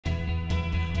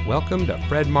Welcome to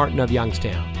Fred Martin of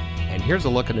Youngstown, and here's a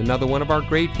look at another one of our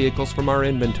great vehicles from our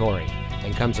inventory,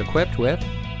 and comes equipped with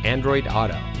Android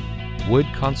Auto, wood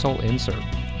console insert,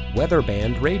 weather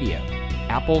band radio,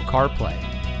 Apple CarPlay,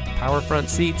 power front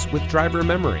seats with driver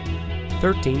memory,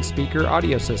 13-speaker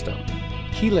audio system,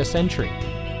 keyless entry,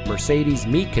 Mercedes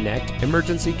Me Connect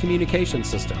emergency communication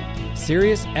system,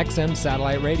 Sirius XM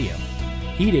satellite radio,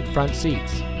 heated front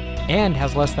seats, and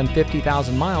has less than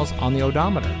 50,000 miles on the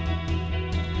odometer.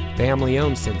 Family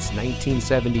owned since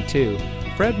 1972,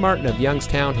 Fred Martin of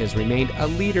Youngstown has remained a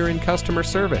leader in customer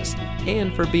service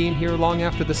and for being here long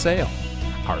after the sale.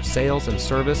 Our sales and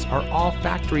service are all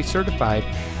factory certified,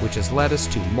 which has led us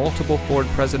to multiple Ford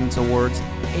President's Awards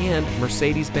and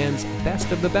Mercedes-Benz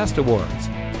Best of the Best Awards.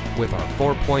 With our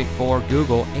 4.4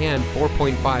 Google and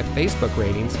 4.5 Facebook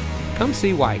ratings, come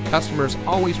see why customers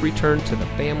always return to the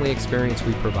family experience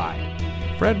we provide.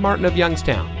 Fred Martin of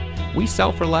Youngstown. We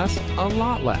sell for less, a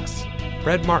lot less.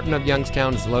 Fred Martin of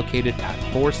Youngstown is located at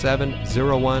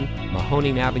 4701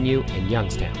 Mahoning Avenue in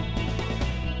Youngstown.